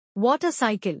Water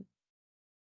cycle.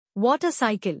 Water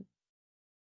cycle.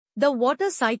 The water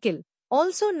cycle,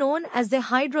 also known as the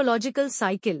hydrological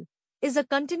cycle, is a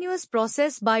continuous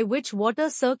process by which water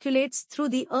circulates through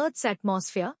the Earth's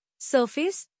atmosphere,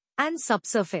 surface, and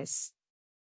subsurface.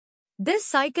 This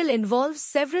cycle involves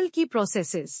several key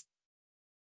processes.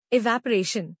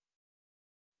 Evaporation.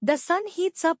 The sun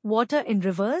heats up water in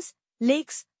rivers,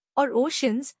 lakes, or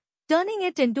oceans, turning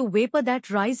it into vapor that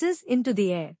rises into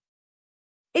the air.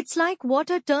 It's like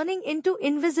water turning into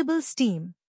invisible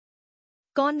steam.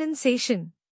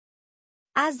 Condensation.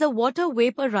 As the water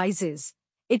vapor rises,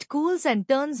 it cools and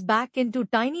turns back into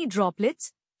tiny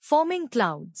droplets, forming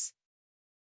clouds.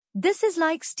 This is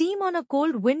like steam on a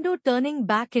cold window turning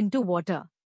back into water.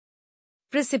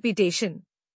 Precipitation.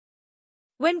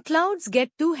 When clouds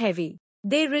get too heavy,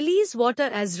 they release water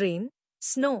as rain,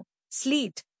 snow,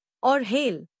 sleet, or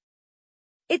hail.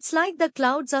 It's like the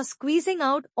clouds are squeezing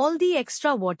out all the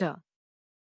extra water.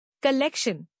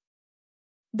 Collection.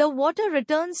 The water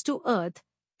returns to Earth,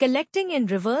 collecting in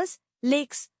rivers,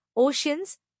 lakes,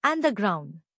 oceans, and the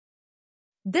ground.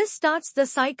 This starts the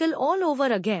cycle all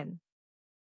over again.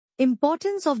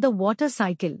 Importance of the water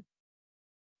cycle.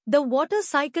 The water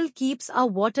cycle keeps our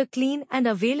water clean and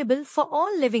available for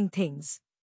all living things.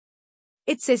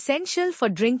 It's essential for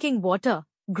drinking water,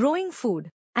 growing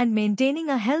food, and maintaining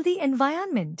a healthy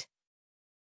environment.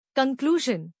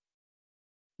 Conclusion.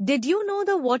 Did you know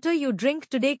the water you drink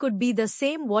today could be the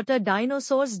same water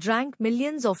dinosaurs drank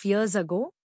millions of years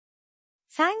ago?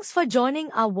 Thanks for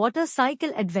joining our water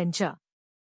cycle adventure.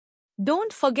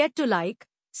 Don't forget to like,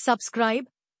 subscribe,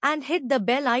 and hit the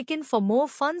bell icon for more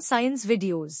fun science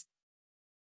videos.